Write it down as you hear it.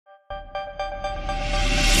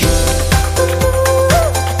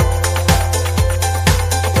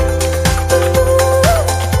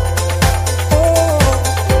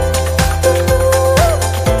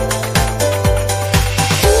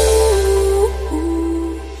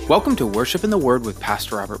Welcome to Worship in the Word with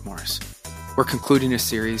Pastor Robert Morris. We're concluding a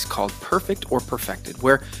series called Perfect or Perfected,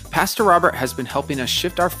 where Pastor Robert has been helping us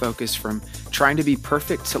shift our focus from trying to be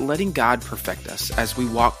perfect to letting God perfect us as we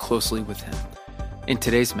walk closely with Him. In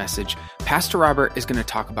today's message, Pastor Robert is going to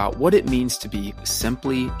talk about what it means to be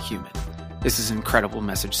simply human. This is an incredible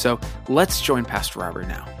message, so let's join Pastor Robert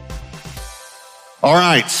now. All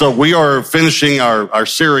right, so we are finishing our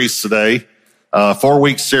series today, a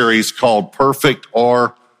 4-week series called Perfect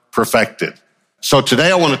or Perfected. So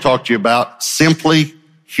today I want to talk to you about simply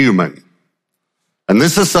human. And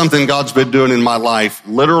this is something God's been doing in my life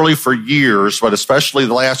literally for years, but especially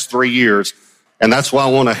the last 3 years. And that's why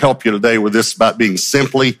I want to help you today with this about being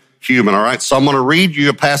simply human. All right, so I'm going to read you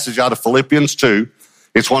a passage out of Philippians 2.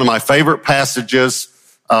 It's one of my favorite passages.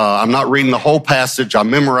 I'm not reading the whole passage. I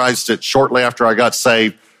memorized it shortly after I got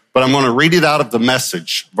saved, but I'm going to read it out of the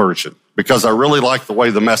Message version because I really like the way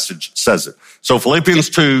the Message says it. So Philippians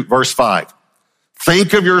 2, verse 5.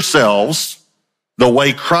 Think of yourselves the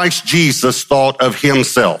way Christ Jesus thought of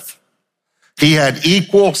himself. He had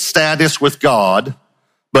equal status with God,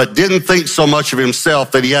 but didn't think so much of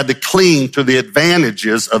himself that he had to cling to the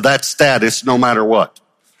advantages of that status no matter what.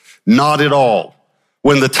 Not at all.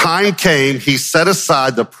 When the time came, he set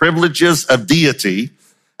aside the privileges of deity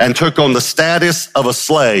and took on the status of a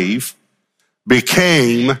slave,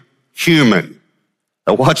 became human.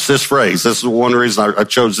 Now watch this phrase. This is one reason I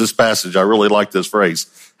chose this passage. I really like this phrase,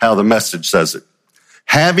 how the Message says it.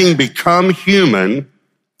 Having become human,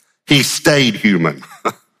 he stayed human.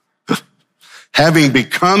 Having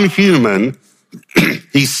become human,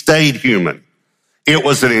 he stayed human. It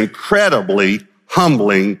was an incredibly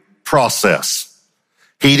humbling process.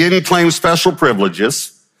 He didn't claim special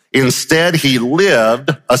privileges. Instead, he lived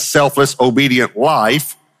a selfless, obedient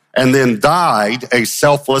life and then died a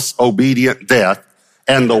selfless, obedient death,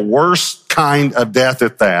 and the worst kind of death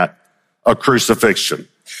at that, a crucifixion.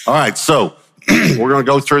 All right, so we're going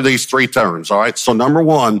to go through these 3 terms. All right, so number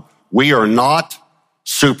 1, we are not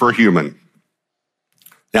superhuman.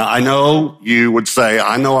 Now, I know you would say,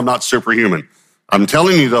 I know I'm not superhuman. I'm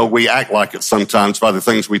telling you, though, we act like it sometimes by the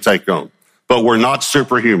things we take on. But we're not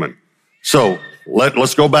superhuman. So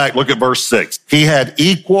let's go back, look at verse 6. He had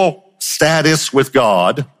equal status with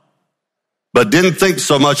God, but didn't think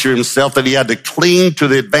so much of himself that he had to cling to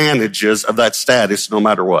the advantages of that status no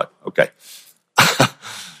matter what. Okay.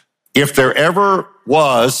 If there ever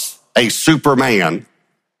was a Superman,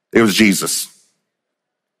 it was Jesus.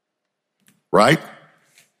 Right?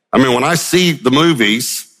 I mean, when I see the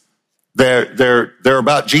movies, they're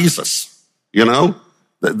about Jesus, you know?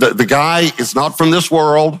 The guy is not from this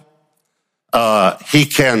world. He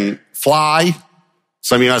can fly.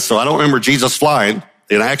 Some of you guys, so I don't remember Jesus flying.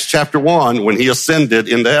 In Acts chapter 1, when he ascended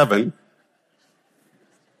into heaven,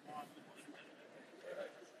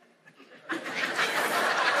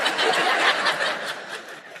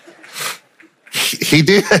 he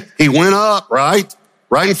did. He went up, right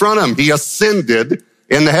in front of him. He ascended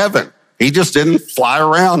into heaven. He just didn't fly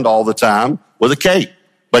around all the time with a cape,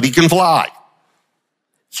 but he can fly.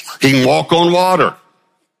 He can walk on water.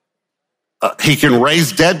 He can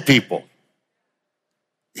raise dead people.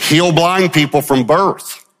 Heal blind people from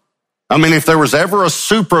birth. I mean, if there was ever a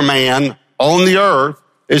Superman on the earth,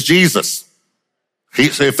 it's Jesus.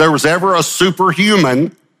 If there was ever a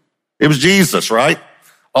superhuman, it was Jesus, right?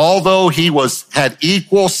 Although he had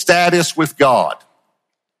equal status with God,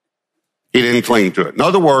 he didn't cling to it. In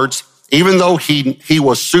other words, even though he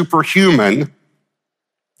was superhuman,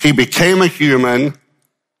 he became a human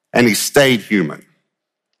and he stayed human.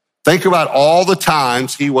 Think about all the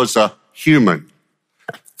times he was a human.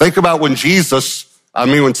 Think about when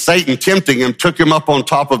when Satan tempting him, took him up on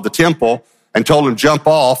top of the temple and told him jump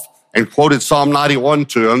off and quoted Psalm 91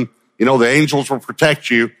 to him. You know, the angels will protect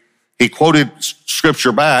you. He quoted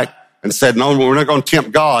scripture back and said, no, we're not going to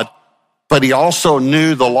tempt God. But he also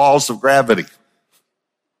knew the laws of gravity.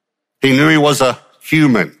 He knew he was a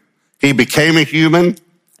human. He became a human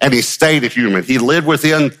and he stayed a human. He lived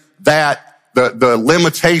within that, the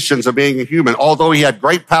limitations of being a human, although he had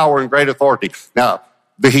great power and great authority. Now,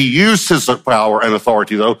 he used his power and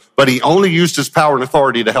authority, though, but he only used his power and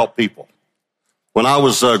authority to help people. When I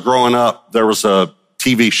was growing up, there was a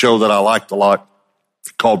TV show that I liked a lot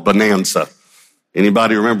called Bonanza.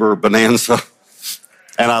 Anybody remember Bonanza?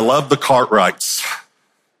 And I loved the Cartwrights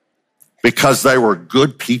because they were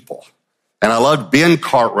good people. And I loved Ben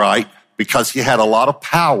Cartwright because he had a lot of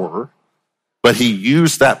power, but he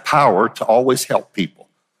used that power to always help people.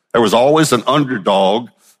 There was always an underdog,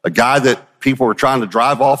 a guy that people were trying to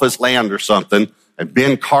drive off his land or something, and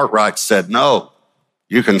Ben Cartwright said, no,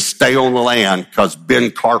 You can stay on the land because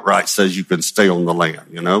Ben Cartwright says you can stay on the land,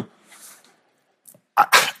 you know?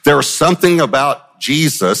 There's something about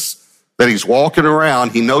Jesus that he's walking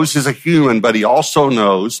around. He knows he's a human, but he also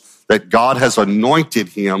knows that God has anointed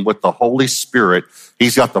him with the Holy Spirit.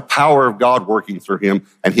 He's got the power of God working through him,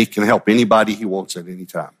 and he can help anybody he wants at any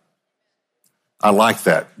time. I like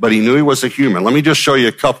that. But he knew he was a human. Let me just show you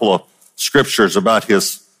a couple of scriptures about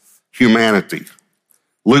his humanity.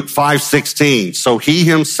 Luke 5:16. So he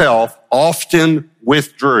himself often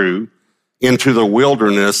withdrew into the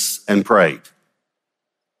wilderness and prayed.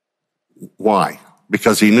 Why?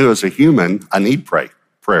 Because he knew as a human, I need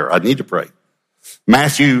prayer. I need to pray.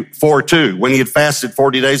 Matthew 4:2. When he had fasted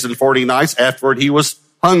 40 days and 40 nights, afterward he was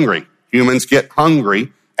hungry. Humans get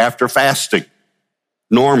hungry after fasting.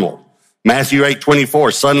 Normal. Matthew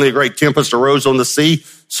 8:24. Suddenly a great tempest arose on the sea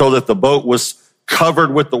so that the boat was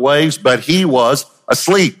covered with the waves, but he was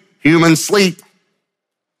asleep. Human sleep.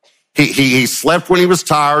 He slept when he was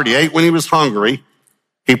tired. He ate when he was hungry.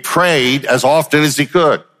 He prayed as often as he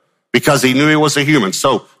could because he knew he was a human.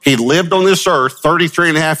 So he lived on this earth 33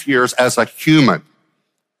 and a half years as a human,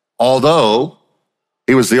 although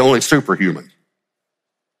he was the only superhuman.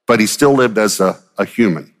 But he still lived as a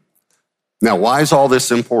human. Now, why is all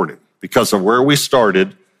this important? Because of where we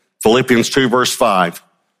started, Philippians 2 verse 5.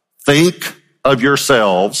 Think of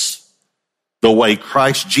yourselves the way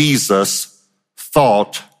Christ Jesus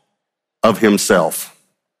thought of himself.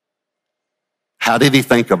 How did he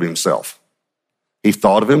think of himself? He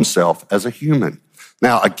thought of himself as a human.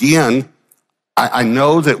 Now, again, I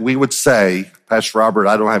know that we would say, Pastor Robert,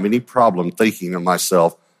 I don't have any problem thinking of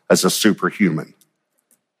myself as a superhuman.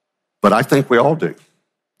 But I think we all do.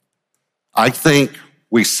 I think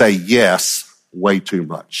we say yes way too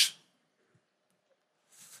much.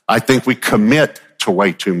 I think we commit to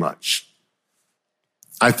way too much.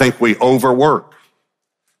 I think we overwork.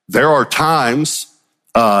 There are times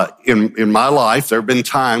in my life, there have been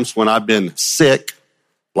times when I've been sick,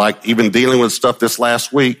 like even dealing with stuff this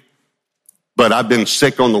last week, but I've been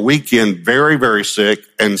sick on the weekend, very, very sick,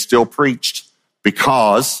 and still preached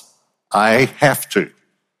because I have to.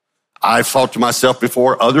 I've thought to myself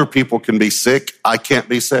before, other people can be sick. I can't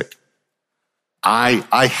be sick.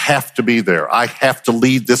 I have to be there. I have to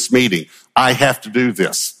lead this meeting. I have to do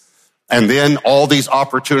this. And then all these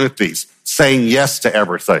opportunities, saying yes to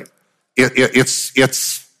everything. It's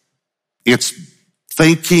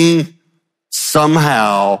thinking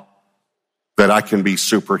somehow that I can be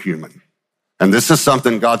superhuman. And this is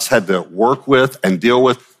something God's had to work with and deal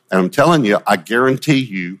with. And I'm telling you, I guarantee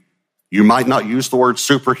you, you might not use the word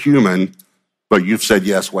superhuman, but you've said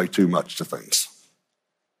yes way too much to things.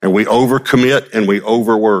 And we overcommit and we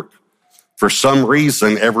overwork. For some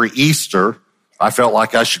reason, every Easter, I felt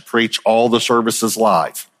like I should preach all the services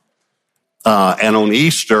live. And on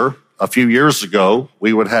Easter, a few years ago,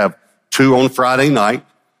 we would have 2 on Friday night,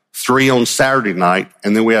 3 on Saturday night,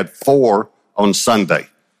 and then we had 4 on Sunday.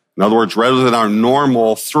 In other words, rather than our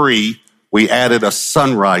normal 3, we added a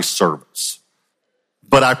sunrise service.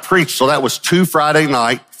 But I preached, so that was 2 Friday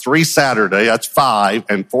night, 3 Saturday, that's 5,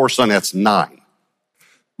 and 4 Sunday, that's 9.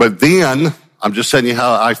 But then, I'm just telling you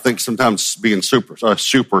how I think sometimes being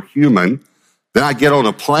superhuman. Then I get on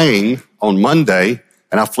a plane on Monday,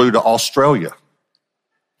 and I flew to Australia,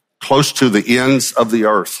 close to the ends of the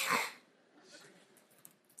earth.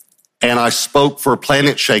 And I spoke for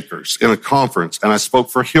Planet Shakers in a conference, and I spoke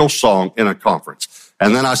for Hillsong in a conference.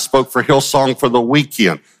 And then I spoke for Hillsong for the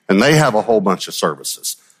weekend, and they have a whole bunch of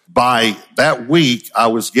services. By that week, I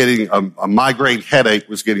was getting a migraine headache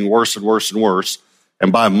was getting worse and worse and worse.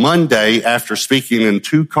 And by Monday, after speaking in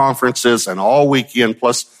 2 conferences and all weekend,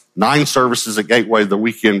 plus 9 services at Gateway the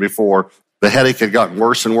weekend before, the headache had gotten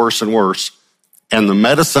worse and worse and worse. And the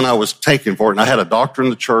medicine I was taking for it, and I had a doctor in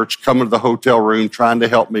the church coming to the hotel room trying to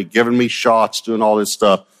help me, giving me shots, doing all this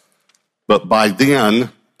stuff. But by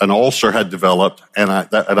then, an ulcer had developed, and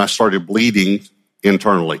I started bleeding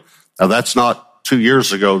internally. Now, that's not 2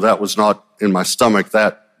 years ago. That was not in my stomach,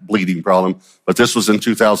 that bleeding problem. But this was in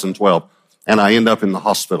 2012. And I end up in the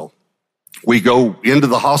hospital. We go into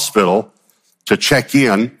the hospital to check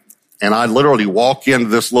in, and I literally walk into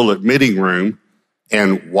this little admitting room,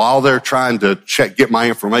 and while they're trying to get my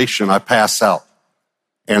information, I pass out.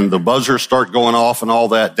 And the buzzers start going off and all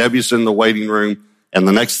that. Debbie's in the waiting room, and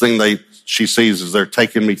the next thing she sees is they're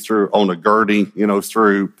taking me through on a gurney,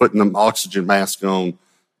 through putting the oxygen mask on,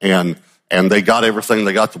 and they got everything.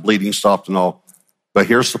 They got the bleeding stopped and all. But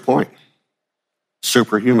here's the point.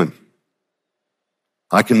 Superhuman.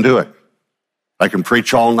 I can do it. I can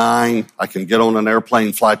preach all 9. I can get on an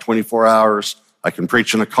airplane, fly 24 hours. I can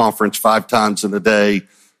preach in a conference 5 times in a day.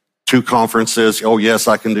 2 conferences. Oh, yes,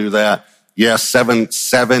 I can do that. Yes,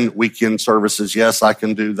 seven weekend services. Yes, I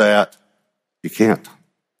can do that. You can't.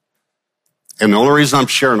 And the only reason I'm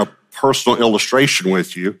sharing a personal illustration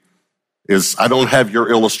with you is I don't have your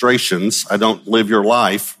illustrations. I don't live your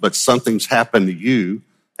life, but something's happened to you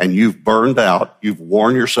and you've burned out. You've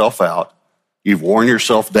worn yourself out. You've worn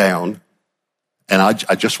yourself down. And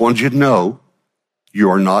I just want you to know you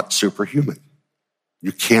are not superhuman.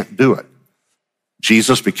 You can't do it.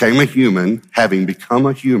 Jesus became a human. Having become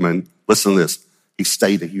a human, listen to this, he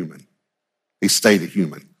stayed a human. He stayed a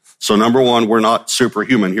human. So number one, we're not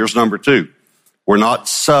superhuman. Here's number 2. We're not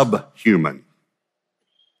subhuman.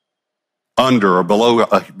 Under or below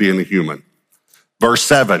being a human. Verse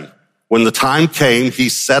 7, when the time came, he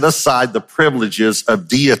set aside the privileges of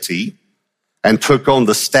deity and took on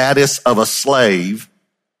the status of a slave,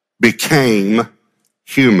 became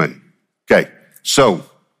human. Okay, so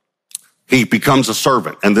he becomes a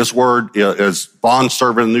servant. And this word is bond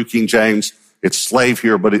servant in the New King James. It's slave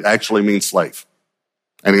here, but it actually means slave.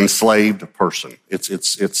 An enslaved person.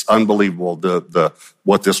 It's unbelievable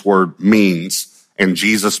what this word means. And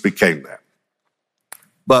Jesus became that.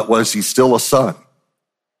 But was he still a son?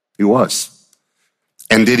 He was.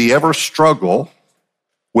 And did he ever struggle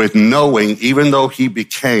with knowing, even though he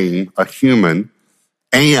became a human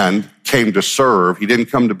and came to serve, he didn't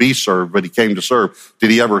come to be served, but he came to serve.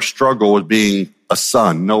 Did he ever struggle with being a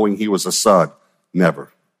son, knowing he was a son?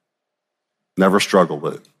 Never. Never struggled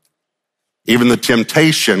with it. Even the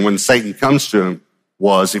temptation when Satan comes to him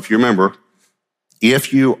was, if you remember,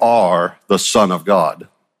 if you are the Son of God.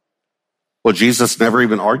 Well, Jesus never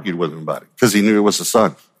even argued with him about it because he knew he was a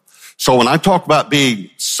son. So when I talk about being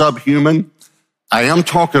subhuman, I am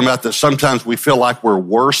talking about that sometimes we feel like we're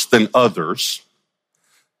worse than others.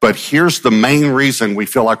 But here's the main reason we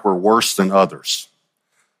feel like we're worse than others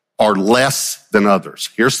or less than others.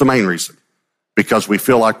 Here's the main reason. Because we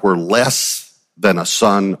feel like we're less than a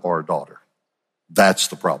son or a daughter. That's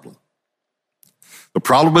the problem. The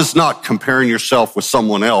problem is not comparing yourself with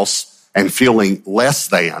someone else and feeling less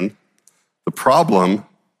than. The problem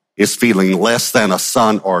is feeling less than a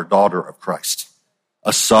son or a daughter of Christ.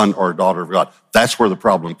 A son or a daughter of God. That's where the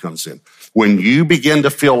problem comes in. When you begin to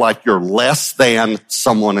feel like you're less than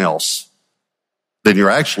someone else, then you're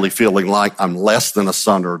actually feeling like I'm less than a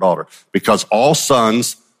son or a daughter. Because all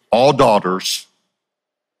sons, all daughters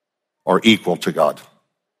are equal to God.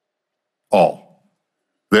 All.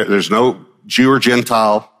 There's no Jew or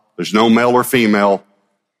Gentile. There's no male or female.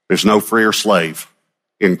 There's no free or slave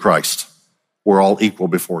in Christ. We're all equal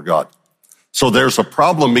before God. So there's a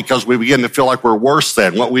problem because we begin to feel like we're worse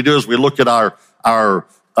than. What we do is we look at our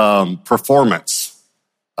performance.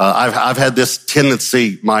 I've had this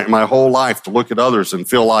tendency my whole life to look at others and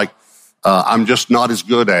feel like I'm just not as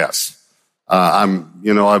good as.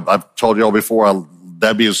 I've told you all before,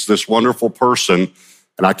 Debbie is this wonderful person,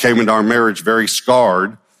 and I came into our marriage very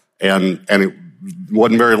scarred, and it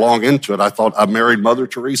wasn't very long into it. I thought I married Mother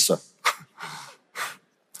Teresa.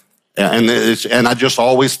 And I just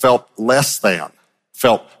always felt less than,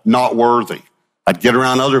 felt not worthy. I'd get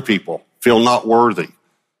around other people, feel not worthy.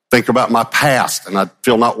 Think about my past, and I'd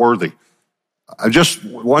feel not worthy. I just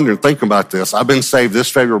wondering, think about this. I've been saved, this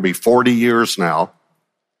February will be 40 years now,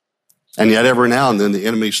 and yet every now and then the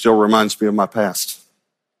enemy still reminds me of my past.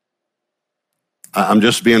 I'm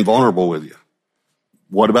just being vulnerable with you.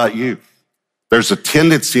 What about you? There's a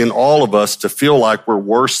tendency in all of us to feel like we're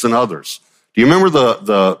worse than others. Do you remember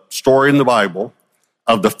the story in the Bible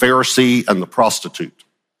of the Pharisee and the prostitute?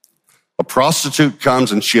 A prostitute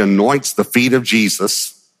comes and she anoints the feet of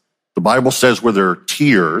Jesus. The Bible says with her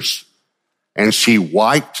tears, and she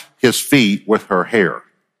wiped his feet with her hair,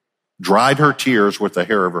 dried her tears with the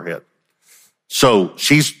hair of her head. So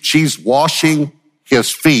she's washing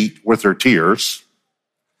his feet with her tears,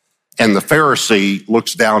 and the Pharisee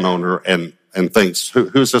looks down on her and thinks,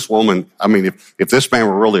 who's this woman? I mean, if this man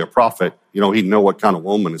were really a prophet, he'd know what kind of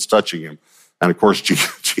woman is touching him. And of course,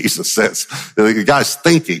 Jesus says, the guy's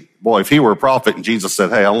thinking, boy, if he were a prophet and Jesus said,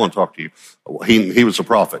 hey, I want to talk to you. He was a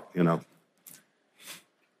prophet,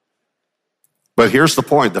 But here's the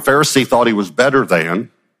point. The Pharisee thought he was better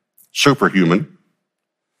than, superhuman.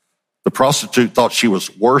 The prostitute thought she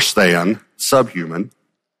was worse than, subhuman.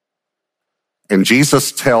 And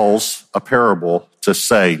Jesus tells a parable to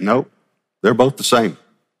say, nope, they're both the same.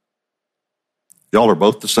 Y'all are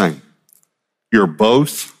both the same. You're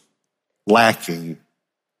both lacking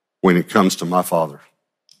when it comes to my Father.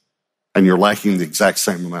 And you're lacking the exact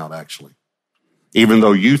same amount, actually. Even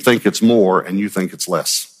though you think it's more and you think it's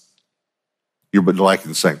less. You're lacking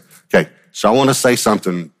the same. Okay, so I want to say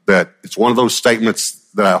something that it's one of those statements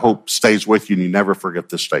that I hope stays with you and you never forget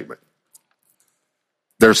this statement.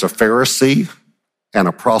 There's a Pharisee and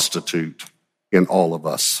a prostitute in all of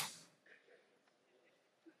us.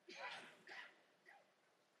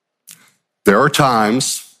 There are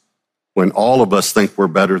times when all of us think we're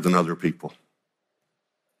better than other people.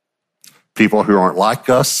 People who aren't like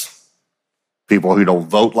us, people who don't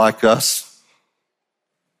vote like us,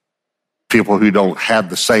 people who don't have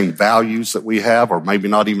the same values that we have, or maybe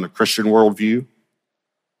not even a Christian worldview.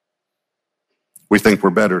 We think we're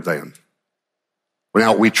better than.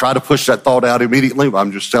 Now, we try to push that thought out immediately, but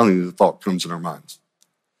I'm just telling you the thought comes in our minds.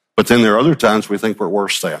 But then there are other times we think we're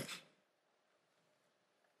worse than.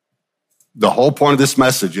 The whole point of this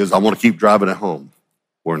message is I want to keep driving it home.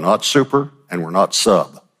 We're not super and we're not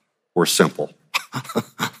sub. We're simple.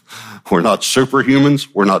 We're not superhumans.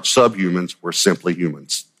 We're not subhumans. We're simply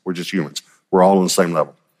humans. We're just humans. We're all on the same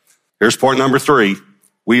level. Here's point number 3.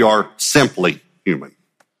 We are simply human.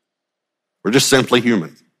 We're just simply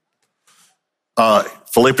human.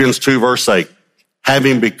 Philippians 2 verse 8.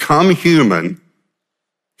 Having become human,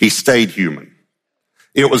 he stayed human.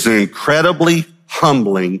 It was an incredibly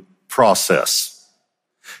humbling process.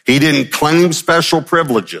 He didn't claim special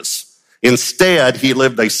privileges. Instead, he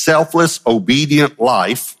lived a selfless, obedient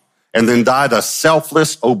life and then died a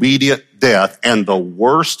selfless, obedient death, and the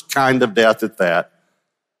worst kind of death at that,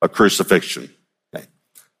 a crucifixion. Okay.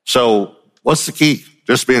 So what's the key?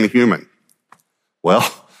 Just being a human. Well,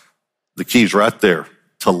 the key's right there.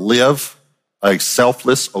 To live a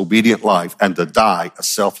selfless, obedient life and to die a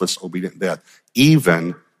selfless, obedient death,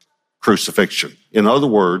 even crucifixion. In other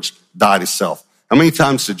words, die to self. How many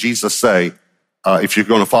times did Jesus say, if you're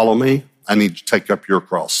going to follow me, I need you to take up your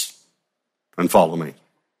cross and follow me?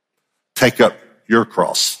 Take up your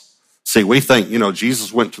cross. See, we think,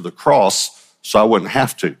 Jesus went to the cross, so I wouldn't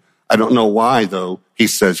have to. I don't know why, though. He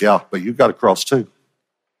says, yeah, but you've got a cross too.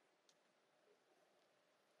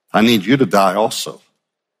 I need you to die also.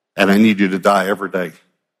 And I need you to die every day.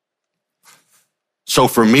 So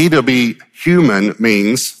for me to be human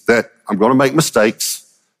means that I'm going to make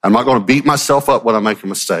mistakes. I'm not going to beat myself up when I make a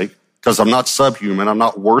mistake because I'm not subhuman. I'm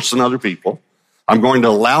not worse than other people. I'm going to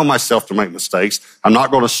allow myself to make mistakes. I'm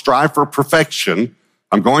not going to strive for perfection.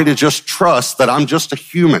 I'm going to just trust that I'm just a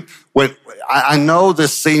human. When I know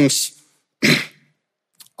this seems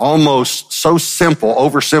almost so simple,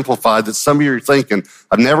 oversimplified, that some of you are thinking,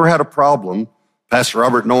 I've never had a problem, Pastor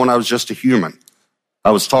Robert, knowing I was just a human. I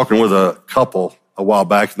was talking with a couple a while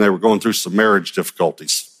back, and they were going through some marriage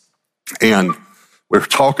difficulties. And we were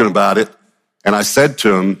talking about it, and I said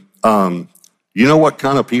to them, you know what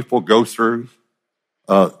kind of people go through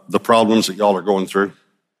the problems that y'all are going through?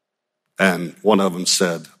 And one of them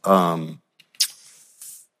said,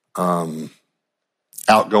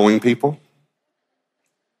 outgoing people.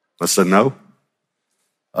 I said, no.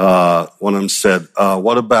 One of them said,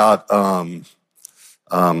 what about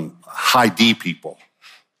high D people?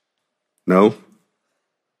 No.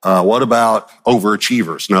 What about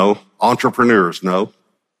overachievers? No. Entrepreneurs? No.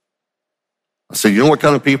 I said, you know what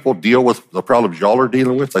kind of people deal with the problems y'all are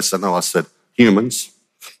dealing with? They said, no. I said, humans.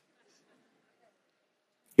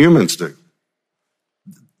 Humans do.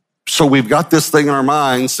 So we've got this thing in our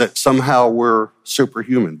minds that somehow we're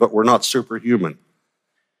superhuman, but we're not superhuman.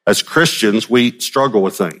 As Christians, we struggle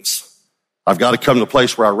with things. I've got to come to a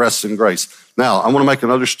place where I rest in grace. Now, I want to make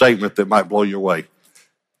another statement that might blow you away.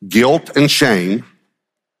 Guilt and shame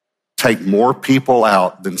take more people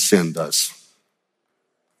out than sin does.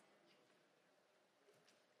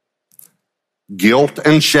 Guilt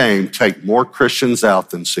and shame take more Christians out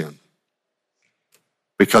than sin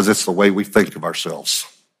because it's the way we think of ourselves.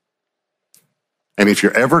 And if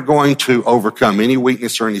you're ever going to overcome any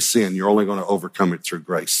weakness or any sin, you're only going to overcome it through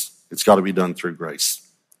grace. It's got to be done through grace.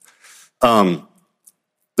 There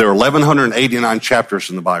are 1,189 chapters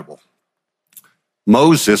in the Bible.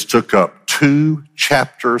 Moses took up 2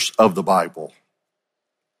 chapters of the Bible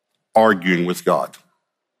arguing with God.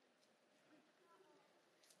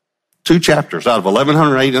 2 chapters out of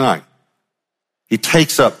 1,189. He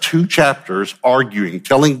takes up 2 chapters arguing,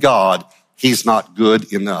 telling God he's not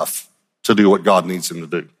good enough to do what God needs him to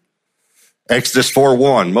do. Exodus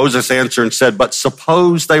 4:1, Moses answered and said, but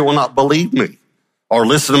suppose they will not believe me or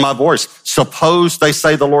listen to my voice. Suppose they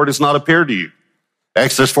say the Lord has not appeared to you.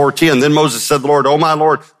 Exodus 4:10, then Moses said to the Lord, oh my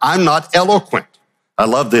Lord, I'm not eloquent. I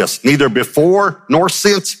love this. Neither before nor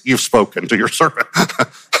since you've spoken to your servant.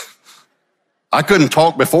 I couldn't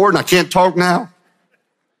talk before and I can't talk now.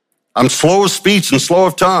 I'm slow of speech and slow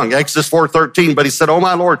of tongue. Exodus 4:13, but he said, oh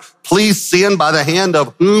my Lord, please sin by the hand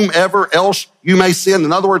of whomever else you may sin.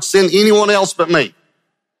 In other words, sin anyone else but me.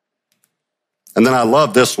 And then I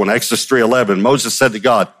love this one, Exodus 3:11. Moses said to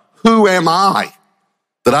God, who am I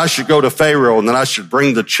that I should go to Pharaoh and that I should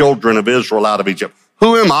bring the children of Israel out of Egypt?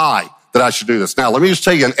 Who am I that I should do this? Now, let me just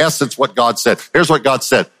tell you in essence what God said. Here's what God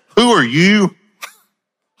said. Who are you?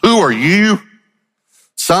 Who are you?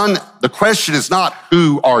 Son, the question is not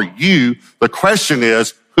who are you? The question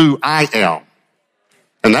is who I am.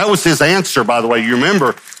 And that was his answer, by the way. You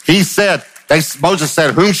remember, he said, Moses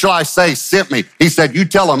said, whom shall I say sent me? He said, you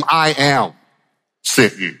tell him I am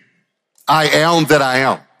sent you. I am that I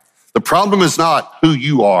am. The problem is not who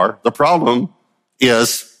you are. The problem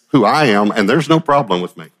is who I am, and there's no problem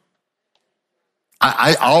with me.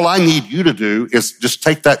 All I need you to do is just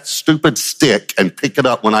take that stupid stick and pick it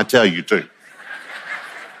up when I tell you to.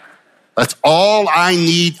 That's all I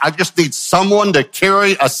need. I just need someone to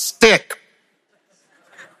carry a stick.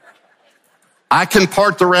 I can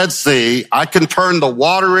part the Red Sea. I can turn the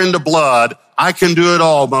water into blood. I can do it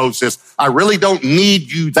all, Moses. I really don't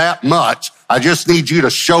need you that much. I just need you to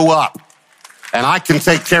show up, and I can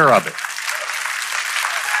take care of it.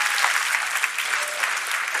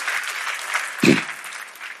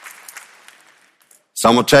 So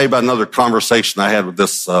I'm going to tell you about another conversation I had with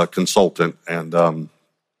this consultant, and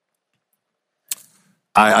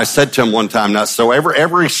I said to him one time, now, so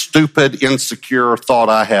every stupid, insecure thought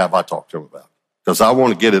I have, I talk to him about, because I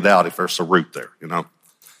want to get it out if there's a root there, you know.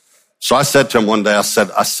 So I said to him one day, I said,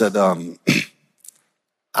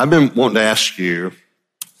 I've been wanting to ask you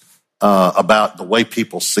about the way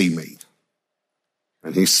people see me.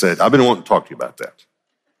 And he said, I've been wanting to talk to you about that.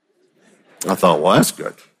 I thought, well, that's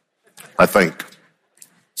good, I think.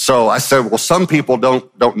 So I said, well, some people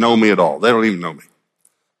don't know me at all. They don't even know me.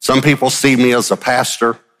 Some people see me as a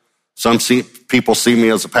pastor. Some people see me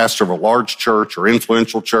as a pastor of a large church or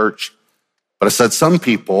influential church. But I said, some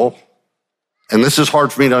people, and this is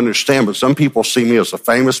hard for me to understand, but some people see me as a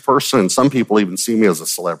famous person, and some people even see me as a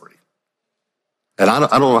celebrity. And I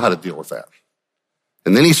don't know how to deal with that.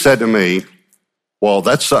 And then he said to me, well,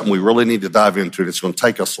 that's something we really need to dive into. It's going to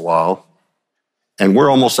take us a while, and we're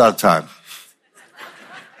almost out of time.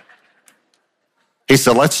 He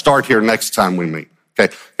said, let's start here next time we meet.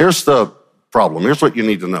 Okay, here's the problem. Here's what you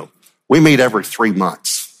need to know. We meet every 3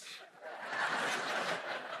 months.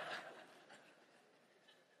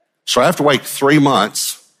 So I have to wait 3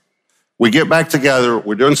 months. We get back together.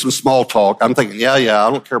 We're doing some small talk. I'm thinking, yeah, I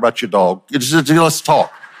don't care about your dog. Let's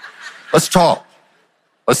talk. Let's talk.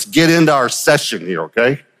 Let's get into our session here,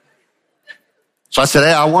 okay? So I said,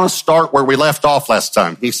 hey, I want to start where we left off last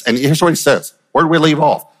time. And here's what he says. Where did we leave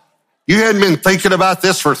off? You hadn't been thinking about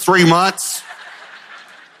this for 3 months?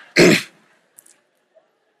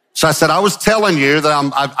 So I said, I was telling you that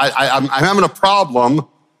I'm having a problem,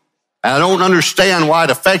 and I don't understand why it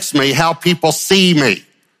affects me, how people see me.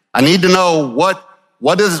 I need to know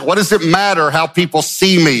what does it matter how people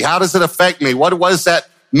see me? How does it affect me? What does that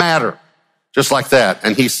matter? Just like that.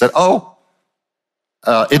 And he said,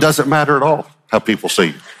 it doesn't matter at all how people see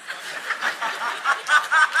you.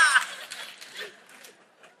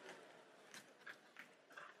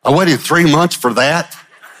 I waited 3 months for that.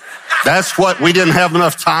 That's what we didn't have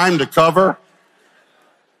enough time to cover.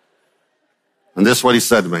 And this is what he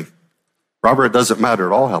said to me. Robert, it doesn't matter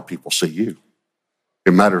at all how people see you.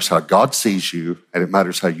 It matters how God sees you, and it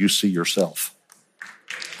matters how you see yourself.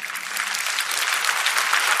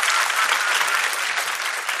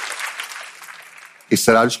 He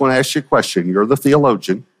said, I just want to ask you a question. You're the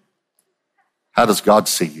theologian. How does God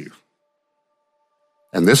see you?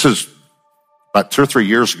 And this is about 2 or 3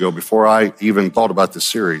 years ago, before I even thought about this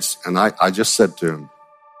series, and I just said to him,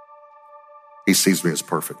 he sees me as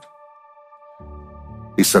perfect.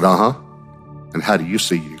 He said, and how do you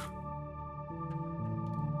see you?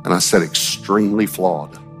 And I said, extremely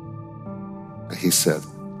flawed. And he said,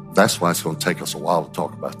 that's why it's going to take us a while to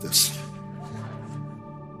talk about this.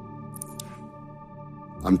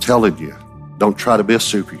 I'm telling you, don't try to be a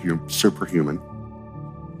superhuman.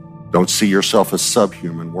 Don't see yourself as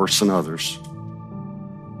subhuman, worse than others.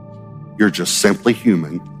 You're just simply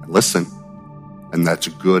human. Listen, and that's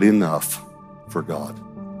good enough for God.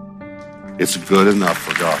 It's good enough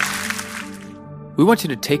for God. We want you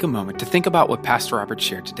to take a moment to think about what Pastor Robert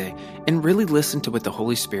shared today and really listen to what the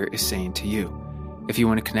Holy Spirit is saying to you. If you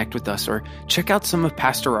want to connect with us or check out some of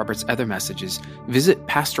Pastor Robert's other messages, visit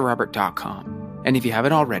pastorrobert.com. And if you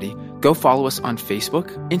haven't already, go follow us on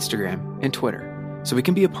Facebook, Instagram, and Twitter so we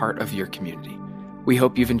can be a part of your community. We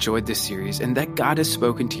hope you've enjoyed this series and that God has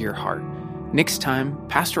spoken to your heart. Next time,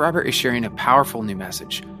 Pastor Robert is sharing a powerful new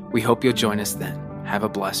message. We hope you'll join us then. Have a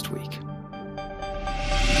blessed week.